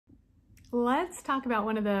let's talk about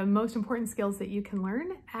one of the most important skills that you can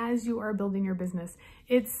learn as you are building your business.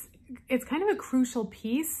 It's kind of a crucial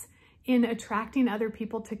piece in attracting other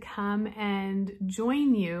people to come and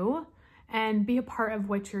join you and be a part of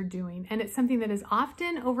what you're doing. And it's something that is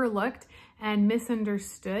often overlooked and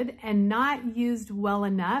misunderstood and not used well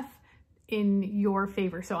enough in your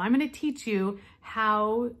favor. So I'm going to teach you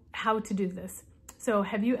how to do this. So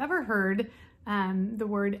have you ever heard the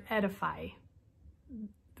word edify?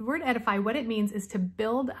 The word edify, what it means is to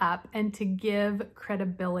build up and to give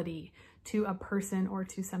credibility to a person or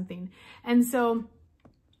to something. And so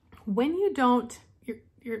when you don't,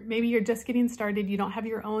 maybe you're just getting started, you don't have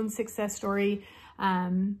your own success story,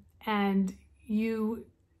 and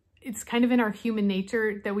it's kind of in our human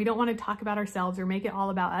nature that we don't want to talk about ourselves or make it all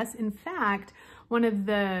about us. In fact, one of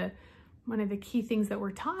the key things that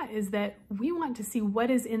we're taught is that we want to see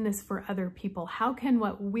what is in this for other people. How can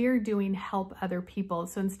what we're doing help other people?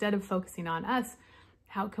 So instead of focusing on us,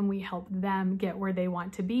 how can we help them get where they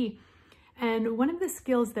want to be? And one of the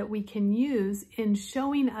skills that we can use in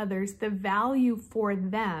showing others the value for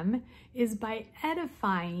them is by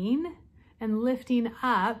edifying and lifting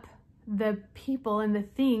up the people and the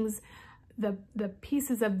things, the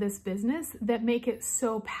pieces of this business that make it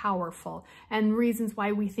so powerful and reasons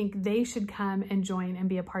why we think they should come and join and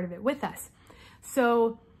be a part of it with us.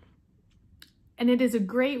 So, and it is a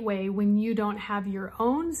great way when you don't have your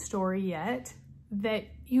own story yet that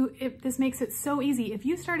this makes it so easy. If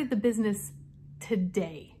you started the business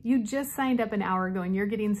today, you just signed up an hour ago and you're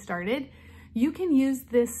getting started, you can use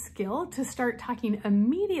this skill to start talking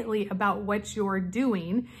immediately about what you're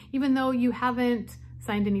doing, even though you haven't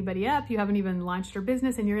signed anybody up, you haven't even launched your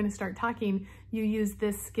business, and you're going to start talking, you use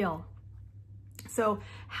this skill. So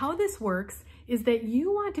how this works is that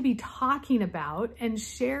you want to be talking about and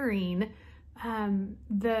sharing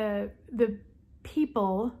the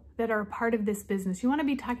people that are part of this business. You want to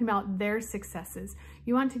be talking about their successes.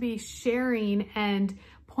 You want to be sharing and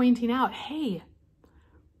pointing out, hey,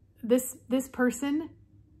 this person,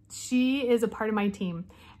 she is a part of my team.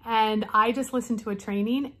 And I just listened to a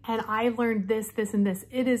training and I learned this, this, and this.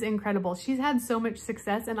 It is incredible. She's had so much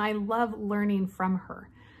success and I love learning from her.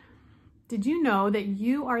 Did you know that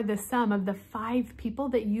you are the sum of the 5 people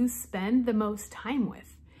that you spend the most time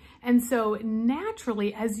with? And so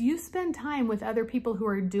naturally, as you spend time with other people who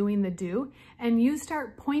are doing the do, and you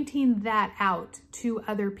start pointing that out to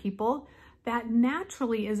other people, that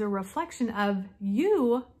naturally is a reflection of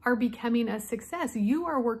you are becoming a success. You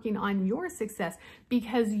are working on your success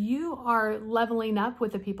because you are leveling up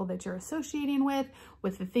with the people that you're associating with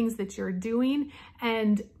the things that you're doing.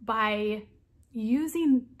 And by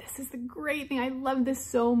using, this is the great thing, I love this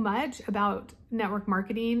so much about network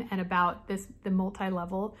marketing and about the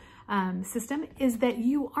multi-level system, is that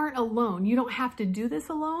you aren't alone. You don't have to do this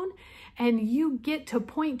alone, and you get to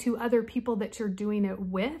point to other people that you're doing it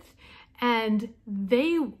with, and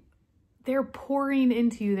they're pouring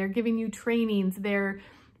into you. They're giving you trainings, they're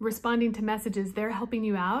responding to messages, they're helping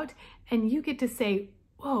you out, and you get to say,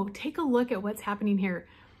 whoa, take a look at what's happening here.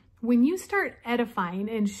 When you start edifying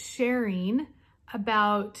and sharing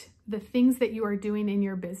about the things that you are doing in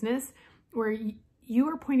your business, where you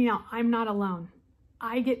are pointing out, I'm not alone.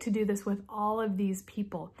 I get to do this with all of these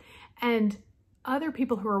people. And other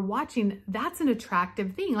people who are watching, that's an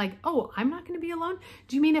attractive thing. Like, oh, I'm not going to be alone.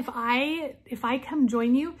 Do you mean if I come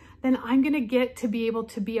join you, then I'm going to get to be able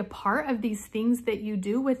to be a part of these things that you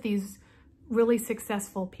do with these really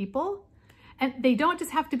successful people? And they don't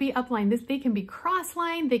just have to be upline. They can be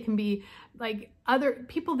crossline. They can be like other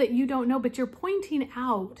people that you don't know, but you're pointing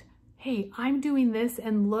out, hey, I'm doing this,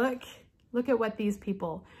 and look at what these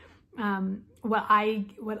people, what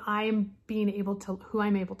I'm being able to, who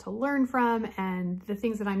I'm able to learn from, and the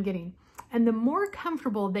things that I'm getting. And the more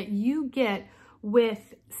comfortable that you get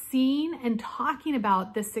with seeing and talking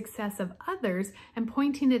about the success of others and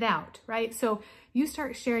pointing it out, right? So you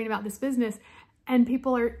start sharing about this business, and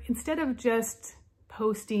people are, instead of just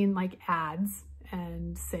posting like ads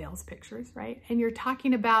and sales pictures, right? And you're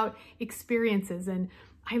talking about experiences, and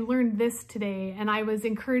I learned this today, and I was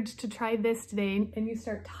encouraged to try this today, and you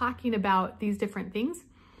start talking about these different things.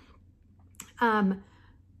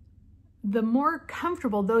 The more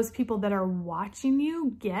comfortable those people that are watching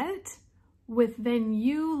you get with then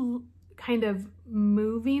you kind of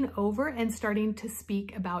moving over and starting to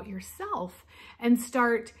speak about yourself and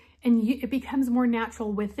it becomes more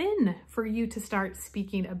natural within for you to start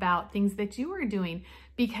speaking about things that you are doing,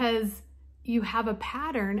 because you have a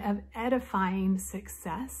pattern of edifying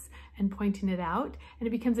success and pointing it out, and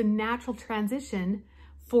it becomes a natural transition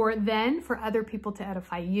for other people to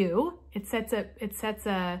edify you. It sets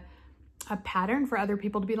a pattern for other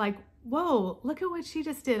people to be like, whoa, look at what she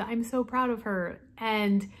just did. I'm so proud of her.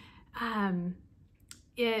 And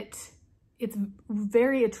it's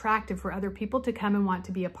very attractive for other people to come and want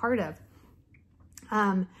to be a part of.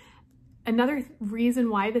 Another reason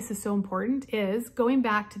why this is so important is going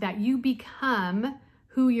back to that you become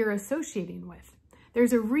who you're associating with.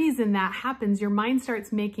 There's a reason that happens. Your mind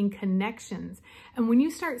starts making connections. And when you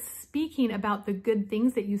start speaking about the good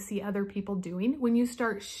things that you see other people doing, when you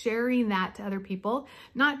start sharing that to other people,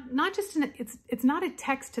 not just it's not a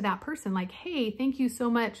text to that person like, hey, thank you so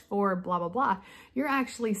much for blah, blah, blah. You're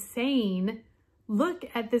actually saying, look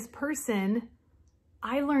at this person.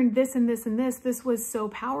 I learned this and this and this. This was so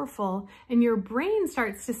powerful. And your brain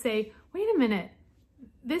starts to say, wait a minute.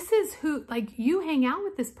 This is who, like, you hang out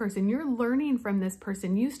with this person, you're learning from this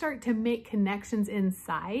person. You start to make connections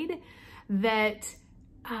inside that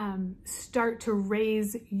start to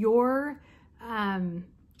raise your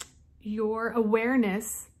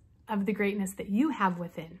awareness of the greatness that you have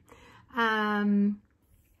within.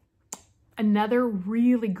 Another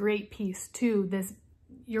really great piece too, this,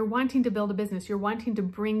 you're wanting to build a business, you're wanting to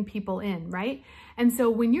bring people in, right? And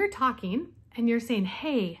so when you're talking and you're saying,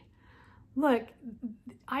 hey, look,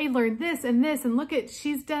 I learned this, and look at,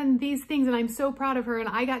 she's done these things and I'm so proud of her, and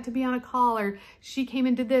I got to be on a call, or she came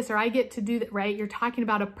and did this, or I get to do that, right? You're talking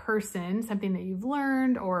about a person, something that you've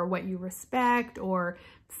learned or what you respect or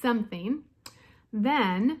something.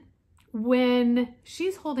 Then when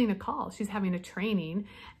she's holding a call, she's having a training,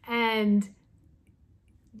 and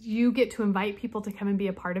you get to invite people to come and be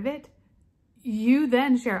a part of it, you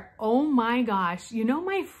then share, oh my gosh, you know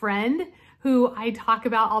my friend who I talk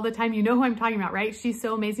about all the time, you know who I'm talking about, right? She's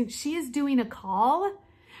so amazing. She is doing a call,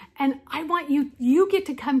 and I want you get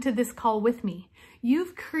to come to this call with me.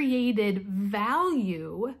 You've created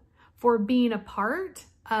value for being a part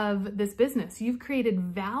of this business. You've created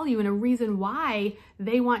value and a reason why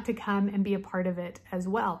they want to come and be a part of it as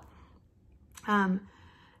well. And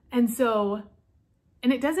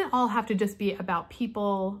it doesn't all have to just be about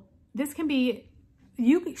people. This can be,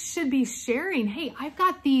 you should be sharing, hey, I've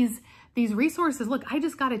got these resources. Look, I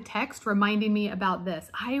just got a text reminding me about this.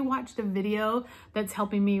 I watched a video that's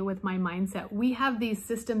helping me with my mindset. We have these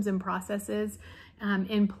systems and processes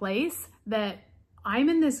in place that I'm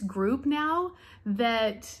in this group now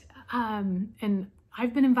that, and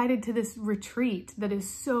I've been invited to this retreat that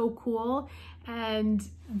is so cool. And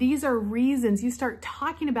these are reasons you start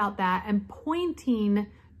talking about that and pointing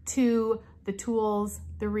to the tools,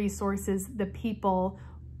 the resources, the people.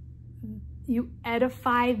 You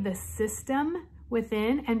edify the system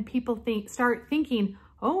within, and people start thinking,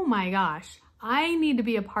 oh my gosh, I need to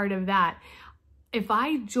be a part of that. If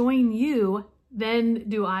I join you, then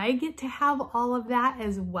do I get to have all of that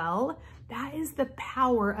as well? That is the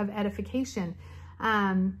power of edification.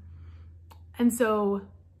 And so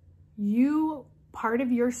part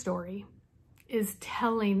of your story is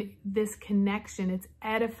telling this connection. It's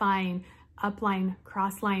edifying, upline,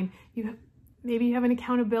 crossline. Maybe you have an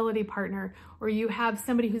accountability partner, or you have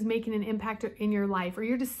somebody who's making an impact in your life, or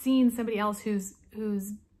you're just seeing somebody else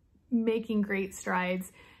who's making great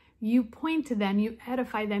strides. You point to them, you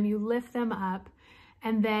edify them, you lift them up,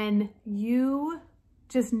 and then you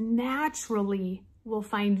just naturally will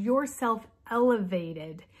find yourself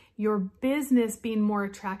elevated, your business being more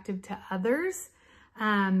attractive to others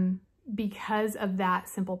because of that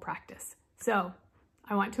simple practice. So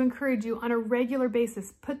I want to encourage you on a regular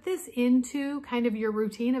basis, put this into kind of your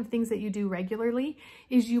routine of things that you do regularly,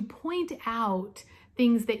 is you point out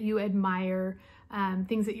things that you admire,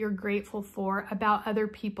 things that you're grateful for about other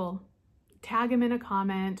people. Tag them in a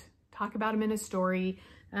comment, talk about them in a story,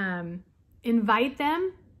 invite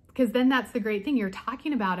them, because then that's the great thing. You're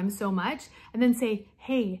talking about them so much, and then say,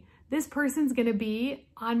 hey, this person's going to be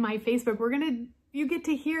on my Facebook. You get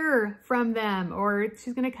to hear from them, or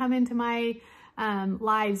she's going to come into my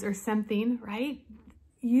lives or something, right?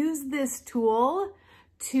 Use this tool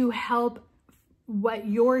to help what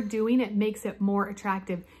you're doing. It makes it more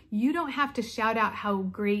attractive. You don't have to shout out how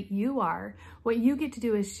great you are. What you get to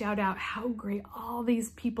do is shout out how great all these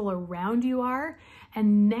people around you are.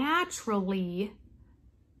 And naturally,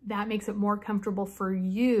 that makes it more comfortable for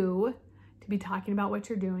you to be talking about what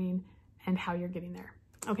you're doing and how you're getting there.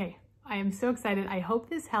 Okay, I am so excited. I hope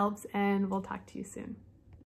this helps, and we'll talk to you soon.